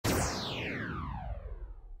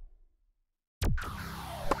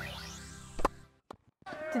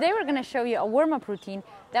Today we're going to show you a warm-up routine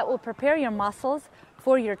that will prepare your muscles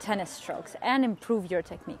for your tennis strokes and improve your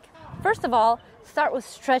technique. First of all, start with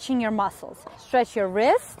stretching your muscles. Stretch your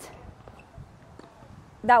wrist.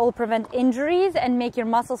 That will prevent injuries and make your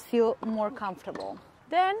muscles feel more comfortable.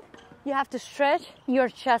 Then you have to stretch your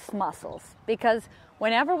chest muscles because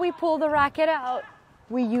whenever we pull the racket out,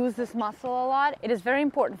 we use this muscle a lot. It is very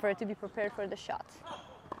important for it to be prepared for the shots.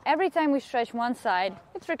 Every time we stretch one side,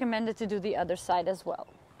 it's recommended to do the other side as well.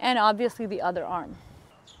 And obviously the other arm.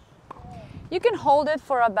 You can hold it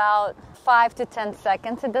for about 5 to 10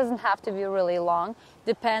 seconds. It doesn't have to be really long.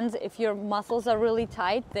 Depends if your muscles are really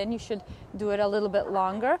tight, then you should do it a little bit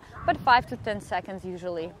longer. But 5 to 10 seconds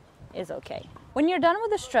usually is okay. When you're done with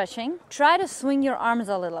the stretching, try to swing your arms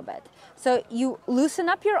a little bit. So you loosen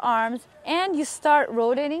up your arms and you start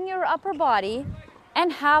rotating your upper body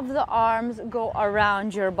and have the arms go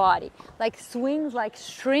around your body. Like swings like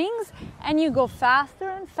strings, and you go faster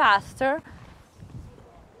and faster.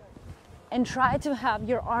 And try to have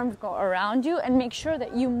your arms go around you and make sure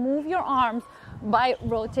that you move your arms by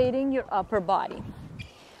rotating your upper body.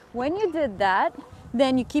 When you did that,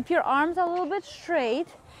 then you keep your arms a little bit straight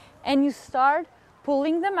and you start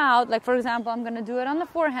pulling them out. Like for example, I'm going to do it on the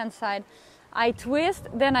forehand side. I twist,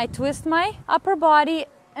 then I twist my upper body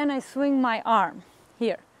and I swing my arm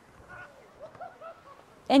here.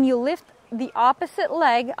 And you lift the opposite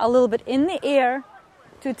leg a little bit in the air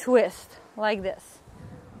to twist like this.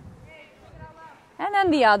 And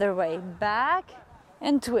then the other way, back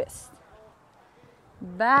and twist.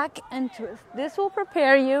 Back and twist. This will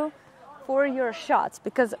prepare you for your shots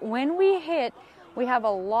because when we hit, we have a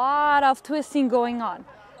lot of twisting going on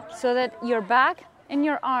so that your back and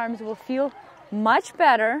your arms will feel much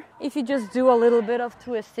better if you just do a little bit of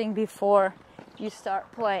twisting before you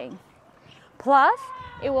start playing. Plus,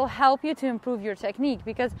 it will help you to improve your technique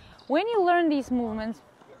because when you learn these movements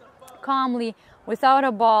calmly, without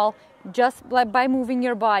a ball, just by moving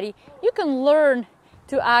your body, you can learn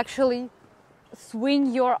to actually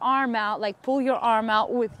swing your arm out, like pull your arm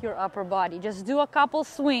out with your upper body. Just do a couple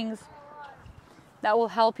swings that will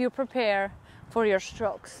help you prepare for your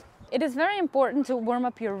strokes. It is very important to warm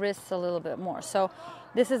up your wrists a little bit more. So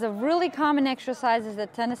this is a really common exercise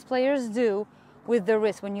that tennis players do with the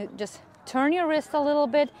wrist. When you just turn your wrist a little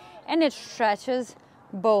bit and it stretches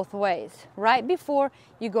both ways right before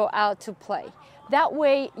you go out to play. That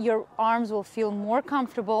way your arms will feel more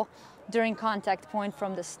comfortable during contact point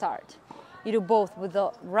from the start. You do both with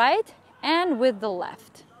the right and with the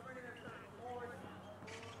left.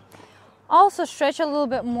 Also stretch a little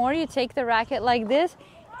bit more. You take the racket like this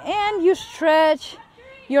and you stretch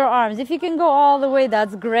your arms. If you can go all the way,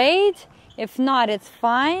 that's great. If not, it's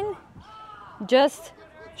fine. Just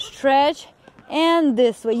stretch. And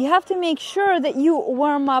this way, you have to make sure that you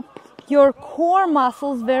warm up your core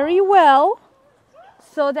muscles very well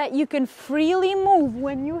so that you can freely move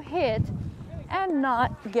when you hit and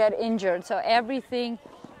not get injured. So everything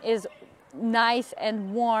is nice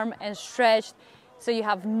and warm and stretched so you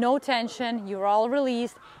have no tension, you're all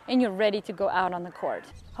released, and you're ready to go out on the court.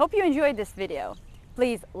 Hope you enjoyed this video.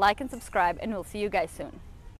 Please like and subscribe, and we'll see you guys soon.